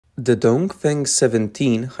The Dongfeng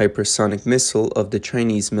 17 hypersonic missile of the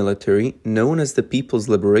Chinese military, known as the People's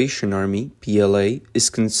Liberation Army (PLA),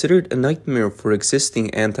 is considered a nightmare for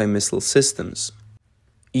existing anti-missile systems.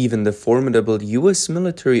 Even the formidable US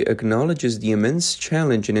military acknowledges the immense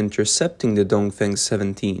challenge in intercepting the Dongfeng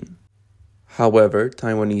 17. However,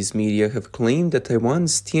 Taiwanese media have claimed that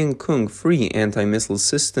Taiwan's Tien free anti-missile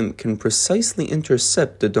system can precisely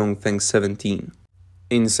intercept the Dongfeng 17.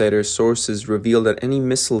 Insider sources reveal that any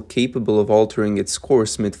missile capable of altering its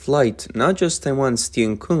course mid-flight, not just Taiwan's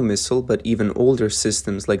Tien missile but even older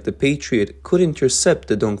systems like the Patriot, could intercept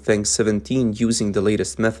the Dongfeng 17 using the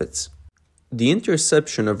latest methods. The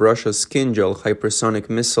interception of Russia's Kinzhal hypersonic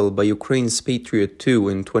missile by Ukraine's Patriot 2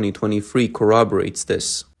 in 2023 corroborates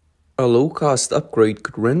this. A low-cost upgrade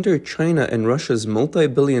could render China and Russia's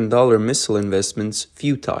multi-billion-dollar missile investments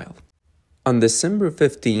futile. On December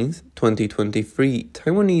 15, 2023,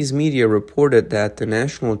 Taiwanese media reported that the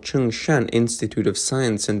National Chung-Shan Institute of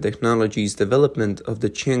Science and Technology's development of the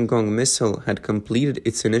Tiangong missile had completed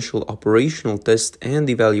its initial operational test and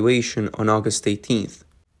evaluation on August 18,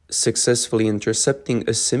 successfully intercepting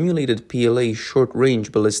a simulated PLA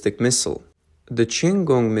short-range ballistic missile. The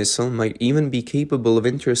Tiangong missile might even be capable of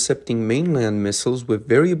intercepting mainland missiles with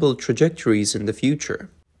variable trajectories in the future.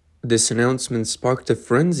 This announcement sparked a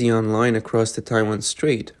frenzy online across the Taiwan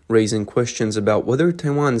Strait, raising questions about whether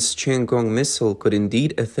Taiwan's Tiangong missile could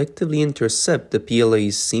indeed effectively intercept the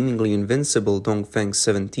PLA's seemingly invincible Dongfeng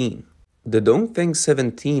 17. The Dongfeng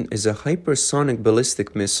 17 is a hypersonic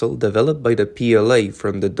ballistic missile developed by the PLA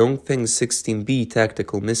from the Dongfeng 16B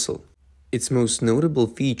tactical missile. Its most notable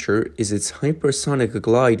feature is its hypersonic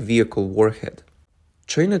glide vehicle warhead.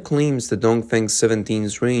 China claims the Dongfeng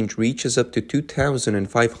 17's range reaches up to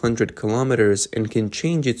 2,500 kilometers and can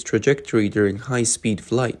change its trajectory during high-speed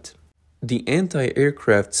flight. The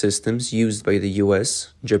anti-aircraft systems used by the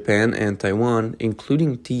US, Japan, and Taiwan,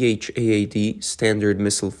 including THAAD, Standard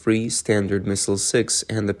Missile-Free, Standard Missile-6,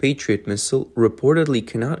 and the Patriot missile, reportedly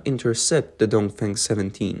cannot intercept the Dongfeng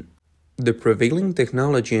 17. The prevailing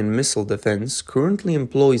technology in missile defense currently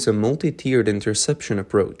employs a multi-tiered interception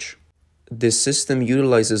approach. This system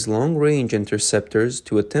utilizes long-range interceptors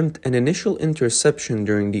to attempt an initial interception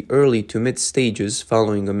during the early to mid-stages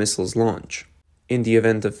following a missile's launch. In the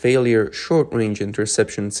event of failure, short-range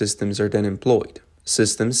interception systems are then employed.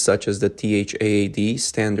 Systems such as the THAAD,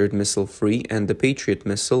 Standard Missile-Free, and the Patriot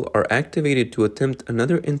missile are activated to attempt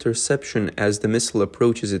another interception as the missile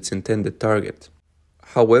approaches its intended target.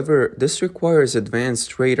 However, this requires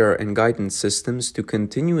advanced radar and guidance systems to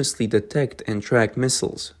continuously detect and track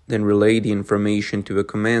missiles, then relay the information to a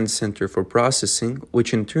command center for processing,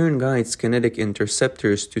 which in turn guides kinetic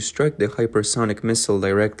interceptors to strike the hypersonic missile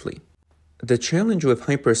directly. The challenge with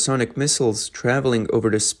hypersonic missiles traveling over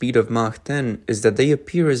the speed of Mach 10 is that they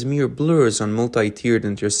appear as mere blurs on multi-tiered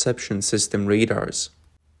interception system radars.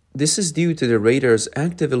 This is due to the radar's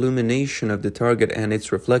active illumination of the target and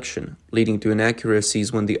its reflection, leading to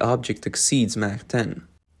inaccuracies when the object exceeds Mach 10.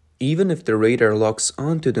 Even if the radar locks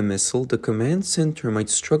onto the missile, the command center might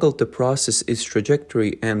struggle to process its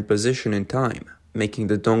trajectory and position in time, making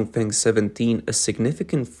the Dongfeng 17 a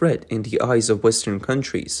significant threat in the eyes of Western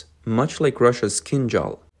countries, much like Russia's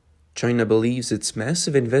Kinzhal. China believes its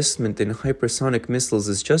massive investment in hypersonic missiles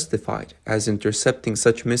is justified, as intercepting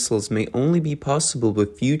such missiles may only be possible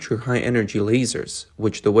with future high-energy lasers,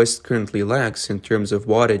 which the West currently lacks in terms of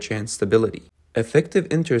wattage and stability. Effective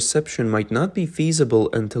interception might not be feasible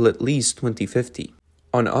until at least 2050.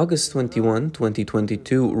 On August 21,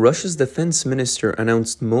 2022, Russia's defense minister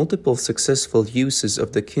announced multiple successful uses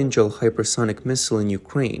of the Kinzhal hypersonic missile in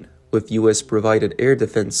Ukraine, with US-provided air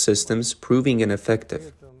defense systems proving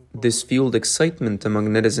ineffective. This fueled excitement among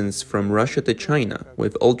netizens from Russia to China,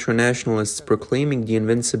 with ultranationalists proclaiming the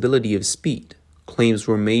invincibility of speed. Claims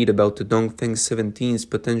were made about the Dongfeng 17's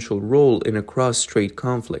potential role in a cross-strait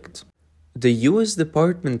conflict. The US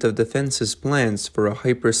Department of Defense's plans for a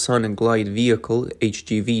hypersonic glide vehicle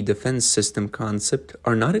 (HGV) defense system concept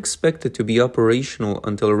are not expected to be operational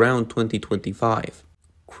until around 2025,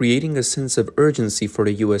 creating a sense of urgency for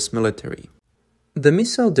the US military. The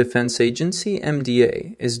Missile Defense Agency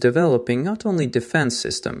 (MDA) is developing not only defense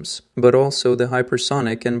systems, but also the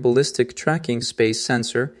Hypersonic and Ballistic Tracking Space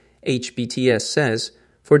Sensor (HBTSS)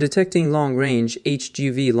 for detecting long-range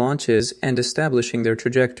HGV launches and establishing their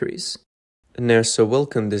trajectories. NERSA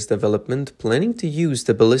welcomed this development, planning to use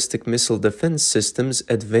the Ballistic Missile Defense System's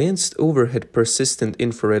Advanced Overhead Persistent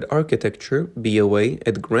Infrared Architecture (BOA)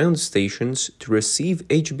 at ground stations to receive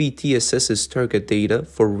HBTSS's target data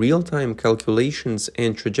for real-time calculations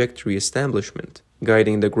and trajectory establishment,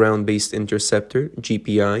 guiding the Ground-Based Interceptor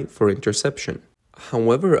 (GPI) for interception.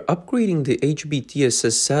 However, upgrading the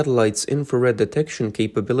HBTSS satellite's infrared detection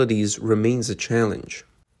capabilities remains a challenge.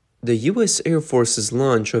 The U.S. Air Force's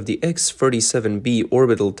launch of the X-37B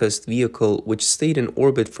orbital test vehicle, which stayed in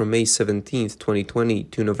orbit from May 17, 2020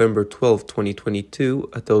 to November 12, 2022,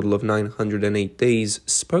 a total of 908 days,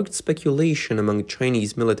 sparked speculation among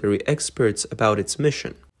Chinese military experts about its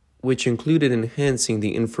mission, which included enhancing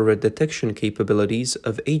the infrared detection capabilities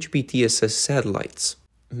of HBTSS satellites.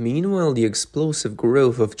 Meanwhile, the explosive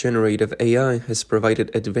growth of generative AI has provided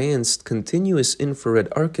advanced continuous infrared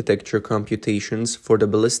architecture computations for the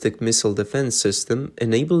ballistic missile defense system,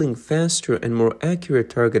 enabling faster and more accurate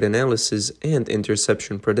target analysis and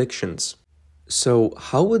interception predictions. So,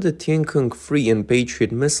 how would the Tien free and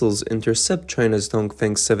Patriot missiles intercept China's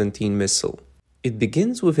Dongfeng 17 missile? It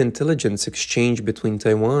begins with intelligence exchange between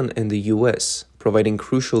Taiwan and the US, providing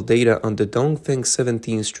crucial data on the Dongfeng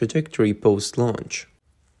 17's trajectory post-launch.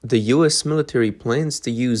 The US military plans to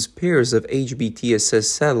use pairs of HBTSS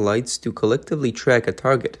satellites to collectively track a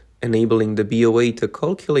target, enabling the BOA to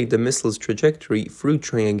calculate the missile's trajectory through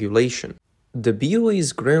triangulation. The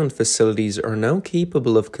BOA's ground facilities are now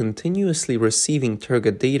capable of continuously receiving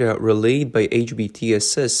target data relayed by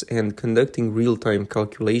HBTSS and conducting real-time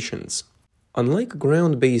calculations. Unlike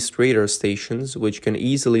ground-based radar stations, which can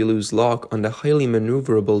easily lose lock on the highly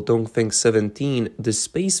maneuverable Dongfeng 17, the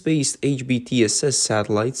space-based HBTSS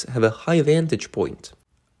satellites have a high vantage point,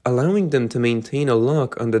 allowing them to maintain a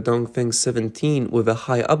lock on the Dongfeng 17 with a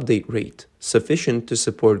high update rate, sufficient to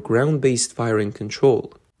support ground-based firing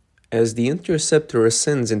control. As the interceptor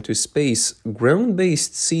ascends into space,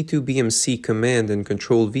 ground-based C2BMC command and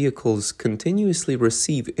control vehicles continuously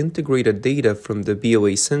receive integrated data from the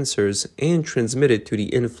BOA sensors and transmit it to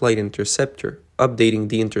the in-flight interceptor, updating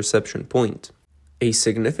the interception point. A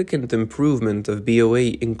significant improvement of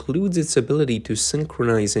BOA includes its ability to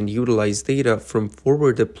synchronize and utilize data from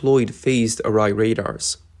forward-deployed phased array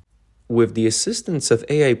radars. With the assistance of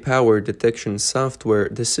AI-powered detection software,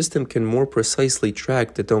 the system can more precisely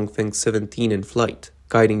track the Dongfeng 17 in flight,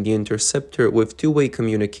 guiding the interceptor with two-way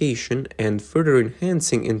communication and further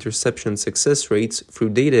enhancing interception success rates through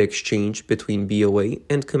data exchange between BOA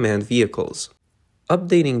and command vehicles.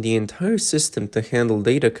 Updating the entire system to handle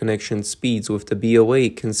data connection speeds with the BOA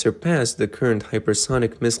can surpass the current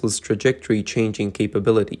hypersonic missile's trajectory-changing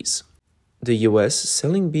capabilities. The US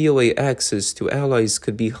selling BOA access to allies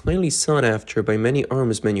could be highly sought after by many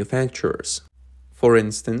arms manufacturers. For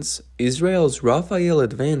instance, Israel's Rafael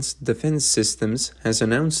Advanced Defense Systems has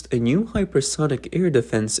announced a new hypersonic air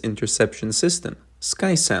defense interception system,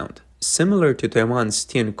 SkySound, similar to Taiwan's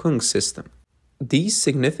Tien system. These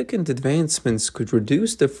significant advancements could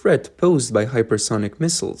reduce the threat posed by hypersonic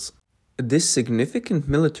missiles. This significant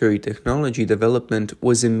military technology development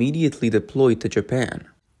was immediately deployed to Japan.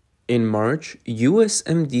 In March, U.S.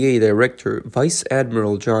 MDA Director Vice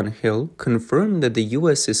Admiral John Hill confirmed that the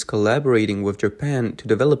U.S. is collaborating with Japan to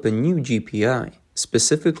develop a new GPI,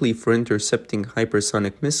 specifically for intercepting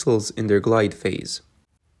hypersonic missiles in their glide phase.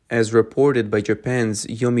 As reported by Japan's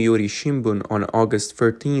Yomiuri Shimbun on August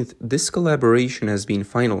 13th, this collaboration has been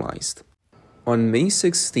finalized. On May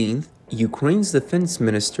 16th, Ukraine's defense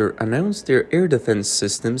minister announced their air defense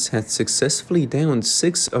systems had successfully downed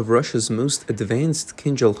 6 of Russia's most advanced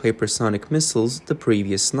Kinzhal hypersonic missiles the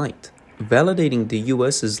previous night, validating the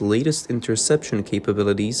US's latest interception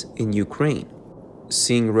capabilities in Ukraine.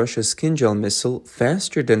 Seeing Russia's Kinzhal missile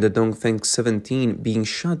faster than the Dongfeng 17 being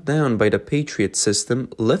shot down by the Patriot system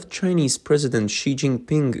left Chinese President Xi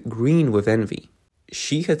Jinping green with envy.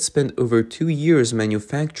 Xi had spent over 2 years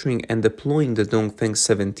manufacturing and deploying the Dongfeng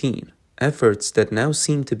 17, efforts that now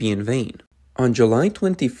seem to be in vain. On July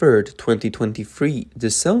 23, 2023,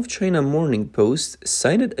 the South China Morning Post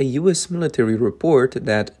cited a U.S. military report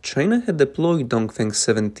that China had deployed Dongfeng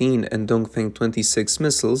 17 and Dongfeng 26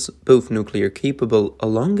 missiles, both nuclear-capable,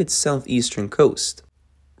 along its southeastern coast,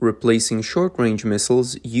 replacing short-range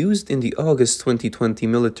missiles used in the August 2020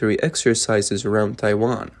 military exercises around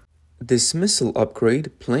Taiwan. This missile upgrade,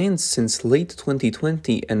 planned since late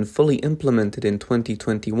 2020 and fully implemented in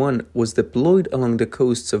 2021, was deployed along the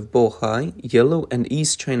coasts of Bohai, Yellow and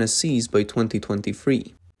East China Seas by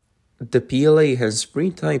 2023. The PLA has 3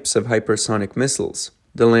 types of hypersonic missiles: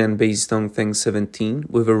 the land-based Dongfeng 17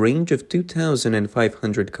 with a range of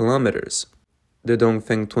 2,500 kilometers, the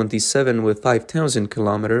Dongfeng 27 with 5,000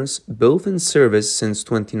 kilometers, both in service since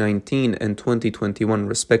 2019 and 2021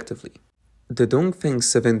 respectively. The Dongfeng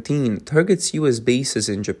 17 targets U.S. bases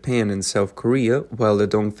in Japan and South Korea, while the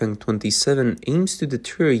Dongfeng 27 aims to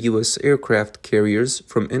deter U.S. aircraft carriers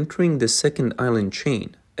from entering the second island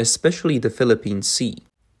chain, especially the Philippine Sea.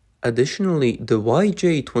 Additionally, the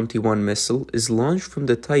YJ-21 missile is launched from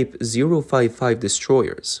the Type 055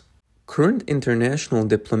 destroyers. Current international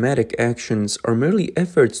diplomatic actions are merely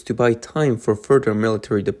efforts to buy time for further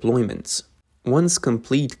military deployments. Once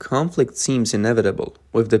complete, conflict seems inevitable,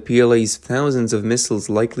 with the PLA's thousands of missiles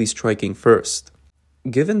likely striking first.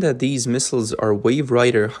 Given that these missiles are Wave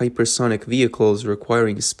Rider hypersonic vehicles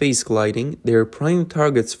requiring space gliding, they are prime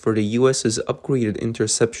targets for the US's upgraded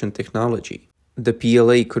interception technology. The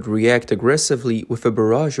PLA could react aggressively with a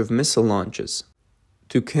barrage of missile launches.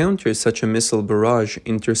 To counter such a missile barrage,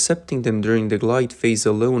 intercepting them during the glide phase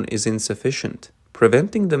alone is insufficient.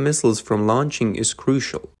 Preventing the missiles from launching is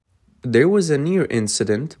crucial. There was a near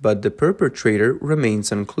incident, but the perpetrator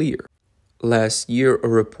remains unclear. Last year, a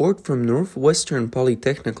report from Northwestern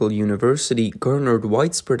Polytechnical University garnered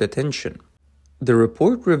widespread attention. The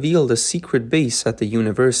report revealed a secret base at the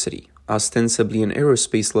university, ostensibly an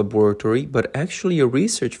aerospace laboratory but actually a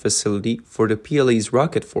research facility for the PLA's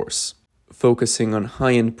rocket force, focusing on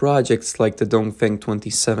high-end projects like the Dongfeng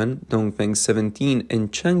 27, Dongfeng 17,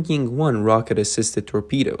 and Chang'e-1 rocket-assisted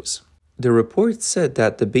torpedoes. The report said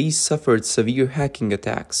that the base suffered severe hacking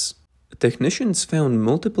attacks. Technicians found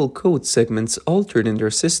multiple code segments altered in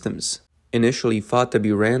their systems. Initially thought to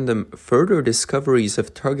be random, further discoveries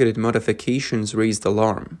of targeted modifications raised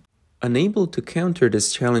alarm. Unable to counter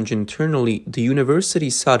this challenge internally, the university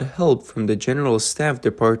sought help from the General Staff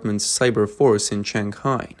Department's Cyber Force in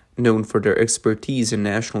Shanghai, known for their expertise in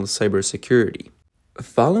national cybersecurity.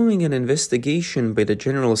 Following an investigation by the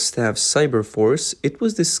General Staff's Cyber Force, it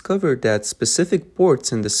was discovered that specific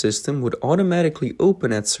ports in the system would automatically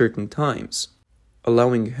open at certain times,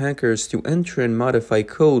 allowing hackers to enter and modify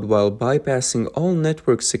code while bypassing all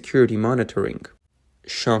network security monitoring.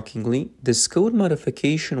 Shockingly, this code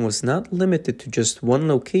modification was not limited to just one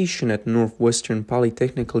location at Northwestern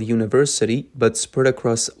Polytechnical University, but spread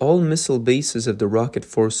across all missile bases of the rocket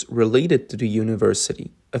force related to the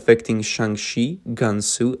university, affecting Shaanxi,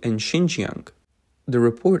 Gansu, and Xinjiang. The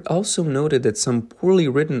report also noted that some poorly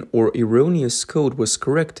written or erroneous code was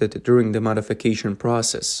corrected during the modification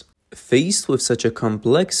process. Faced with such a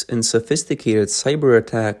complex and sophisticated cyber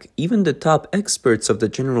attack, even the top experts of the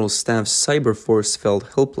General Staff's Cyber Force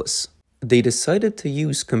felt helpless. They decided to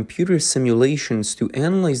use computer simulations to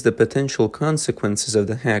analyze the potential consequences of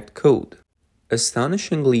the hacked code.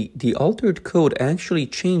 Astonishingly, the altered code actually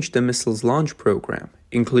changed the missile's launch program,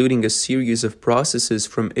 including a series of processes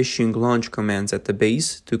from issuing launch commands at the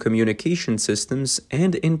base to communication systems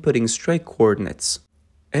and inputting strike coordinates.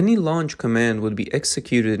 Any launch command would be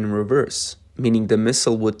executed in reverse, meaning the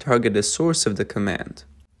missile would target the source of the command.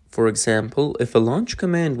 For example, if a launch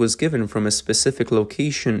command was given from a specific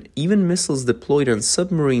location, even missiles deployed on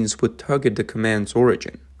submarines would target the command's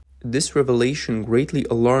origin. This revelation greatly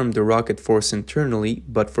alarmed the rocket force internally,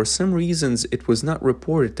 but for some reasons it was not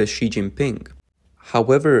reported to Xi Jinping.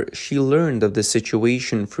 However, Xi learned of the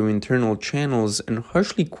situation through internal channels and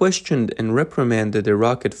harshly questioned and reprimanded the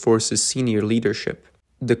rocket force's senior leadership.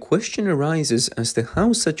 The question arises as to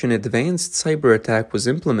how such an advanced cyber attack was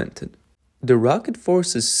implemented. The rocket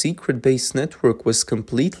force's secret base network was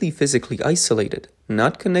completely physically isolated,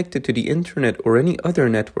 not connected to the internet or any other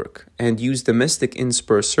network, and used domestic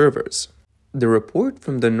InSpur servers. The report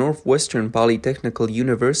from the Northwestern Polytechnical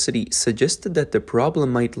University suggested that the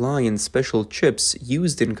problem might lie in special chips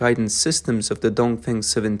used in guidance systems of the Dongfeng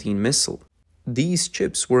 17 missile. These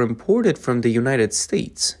chips were imported from the United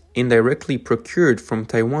States, indirectly procured from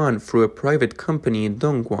Taiwan through a private company in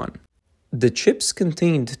Dongguan. The chips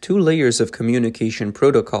contained two layers of communication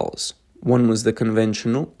protocols. One was the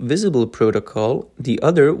conventional, visible protocol, the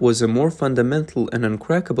other was a more fundamental and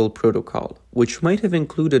uncrackable protocol, which might have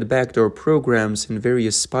included backdoor programs and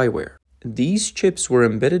various spyware. These chips were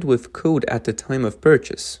embedded with code at the time of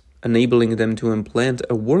purchase, enabling them to implant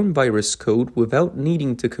a worm virus code without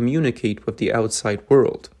needing to communicate with the outside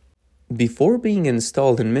world. Before being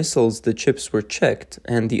installed in missiles, the chips were checked,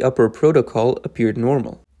 and the upper protocol appeared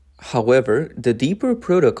normal. However, the deeper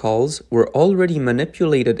protocols were already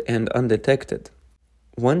manipulated and undetected.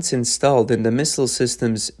 Once installed in the missile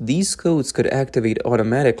systems, these codes could activate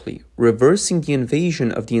automatically, reversing the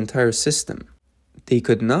invasion of the entire system. They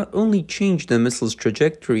could not only change the missile's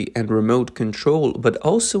trajectory and remote control, but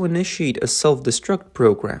also initiate a self-destruct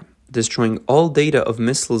program, destroying all data of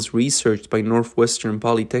missiles researched by Northwestern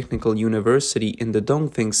Polytechnical University in the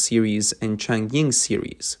Dongfeng series and Chang'e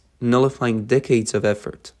series, nullifying decades of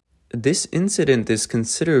effort. This incident is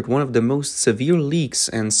considered one of the most severe leaks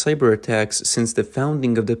and cyber attacks since the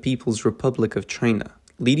founding of the People's Republic of China,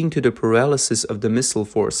 leading to the paralysis of the missile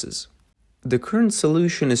forces. The current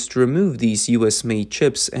solution is to remove these US-made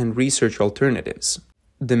chips and research alternatives.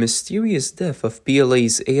 The mysterious death of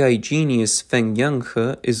PLA's AI genius Feng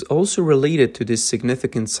Yanghe is also related to this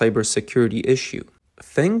significant cybersecurity issue.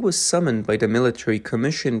 Feng was summoned by the military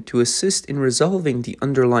commission to assist in resolving the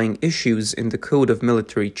underlying issues in the code of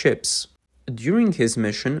military chips. During his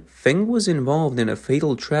mission, Feng was involved in a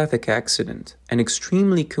fatal traffic accident, an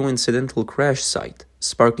extremely coincidental crash site,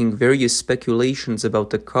 sparking various speculations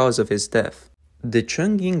about the cause of his death. The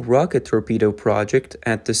Chang'e rocket torpedo project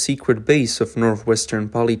at the secret base of Northwestern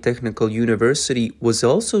Polytechnical University was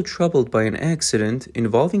also troubled by an accident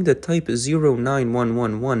involving the Type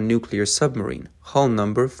 09111 nuclear submarine, hull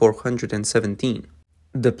number 417.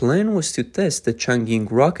 The plan was to test the Chang'e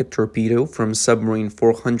rocket torpedo from submarine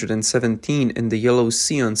 417 in the Yellow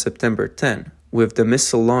Sea on September 10, with the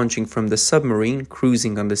missile launching from the submarine,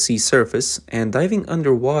 cruising on the sea surface, and diving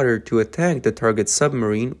underwater to attack the target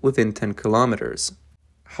submarine within 10 kilometers.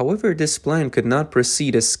 However, this plan could not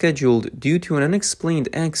proceed as scheduled due to an unexplained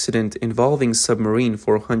accident involving submarine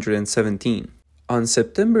 417. On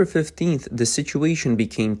September 15th, the situation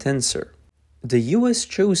became tenser. The US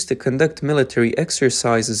chose to conduct military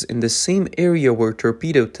exercises in the same area where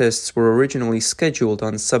torpedo tests were originally scheduled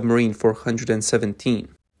on submarine 417.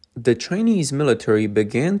 The Chinese military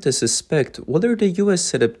began to suspect whether the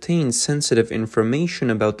US had obtained sensitive information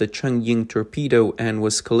about the Chang'e torpedo and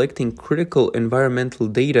was collecting critical environmental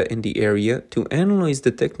data in the area to analyze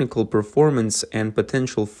the technical performance and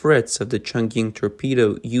potential threats of the Chang'e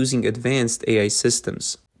torpedo using advanced AI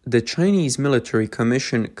systems. The Chinese military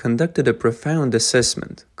commission conducted a profound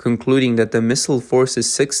assessment, concluding that the missile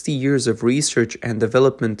force's 60 years of research and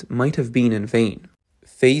development might have been in vain.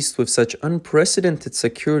 Faced with such unprecedented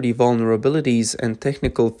security vulnerabilities and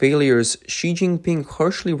technical failures, Xi Jinping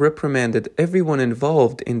harshly reprimanded everyone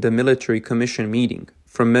involved in the military commission meeting,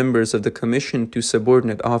 from members of the commission to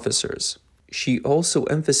subordinate officers. Xi also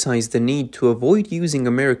emphasized the need to avoid using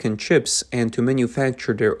American chips and to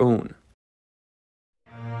manufacture their own.